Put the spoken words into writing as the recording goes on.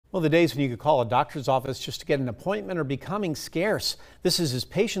Well, the days when you could call a doctor's office just to get an appointment are becoming scarce. This is as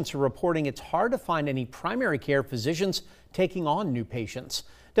patients are reporting it's hard to find any primary care physicians taking on new patients.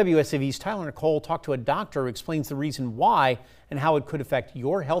 WSAV's Tyler Nicole talked to a doctor who explains the reason why and how it could affect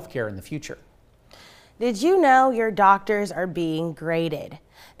your health care in the future. Did you know your doctors are being graded?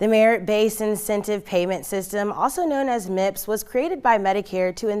 The merit-based incentive payment system, also known as MIPS, was created by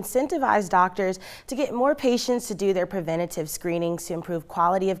Medicare to incentivize doctors to get more patients to do their preventative screenings to improve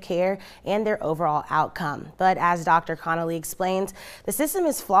quality of care and their overall outcome. But as Dr. Connolly explains, the system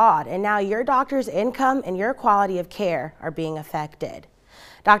is flawed, and now your doctor's income and your quality of care are being affected.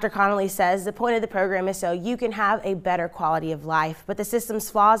 Dr. Connolly says the point of the program is so you can have a better quality of life, but the system's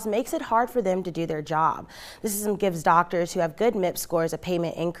flaws makes it hard for them to do their job. The system gives doctors who have good MIPS scores a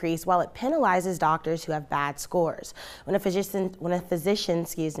payment increase, while it penalizes doctors who have bad scores. When a physician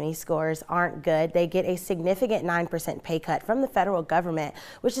scores aren't good, they get a significant 9% pay cut from the federal government,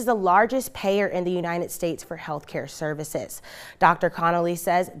 which is the largest payer in the United States for healthcare services. Dr. Connolly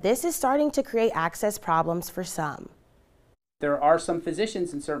says this is starting to create access problems for some. There are some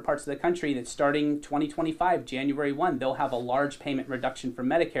physicians in certain parts of the country that starting 2025, January 1, they'll have a large payment reduction from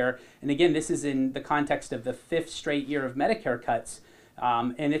Medicare. And again, this is in the context of the 5th straight year of Medicare cuts.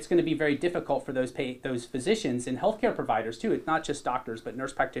 And it's going to be very difficult for those physicians and healthcare providers too. It's not just doctors, but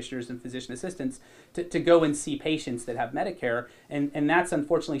nurse practitioners and physician assistants to go and see patients that have Medicare. And that's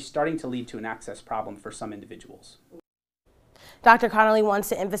unfortunately starting to lead to an access problem for some individuals. Dr. Connolly wants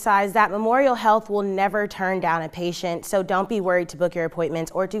to emphasize that Memorial Health will never turn down a patient, so don't be worried to book your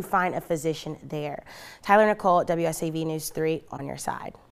appointments or to find a physician there. Tyler Nicole, WSAV News 3, on your side.